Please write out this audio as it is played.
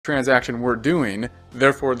transaction we're doing,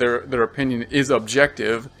 therefore their opinion is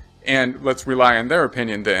objective, and let's rely on their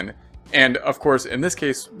opinion then. And of course, in this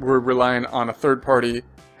case, we're relying on a third party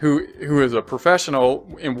who is a professional,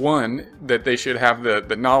 in one, that they should have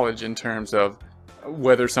the knowledge in terms of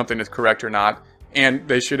whether something is correct or not, and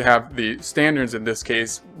they should have the standards, in this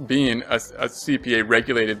case being a CPA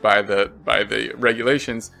regulated by the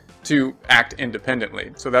regulations, to act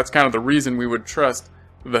independently. So that's kind of the reason we would trust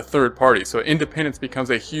the third party. So independence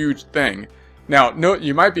becomes a huge thing. Now,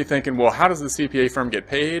 you might be thinking, well, how does the CPA firm get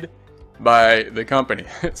paid? By the company.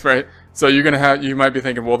 That's right. So you might be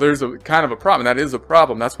thinking, well, there's a kind of a problem. That is a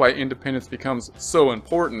problem. That's why independence becomes so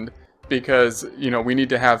important, because we need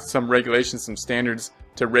to have some regulations, some standards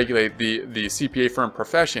to regulate the CPA firm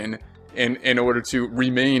profession in order to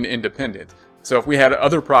remain independent. So if we had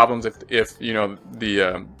other problems, if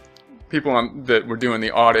the people that were doing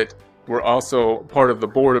the audit were also part of the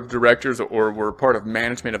board of directors or were part of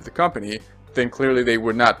management of the company, then clearly they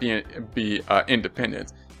would not be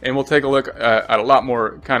independent. And we'll take a look at a lot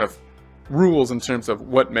more kind of rules in terms of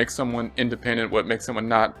what makes someone independent, what makes someone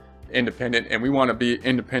not independent, and we want to be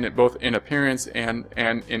independent both in appearance and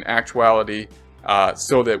in actuality,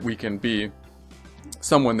 so that we can be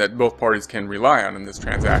someone that both parties can rely on in this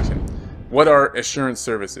transaction. What are assurance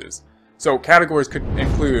services? So categories could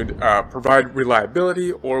include provide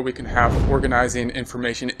reliability, or we can have organizing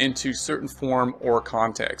information into certain form or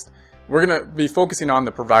context. We're going to be focusing on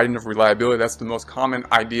the providing of reliability. That's the most common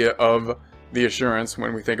idea of the assurance.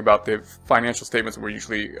 When we think about the financial statements, we're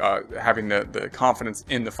usually having the confidence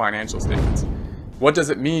in the financial statements. What does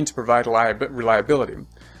it mean to provide reliability?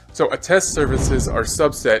 So attest services are a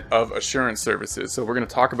subset of assurance services. So we're going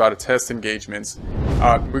to talk about attest engagements.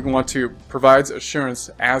 We want to provide assurance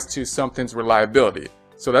as to something's reliability.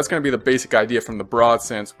 So that's going to be the basic idea from the broad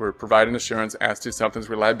sense. We're providing assurance as to something's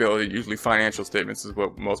reliability. Usually financial statements is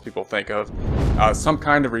what most people think of. Some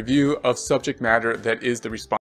kind of review of subject matter that is the responsibility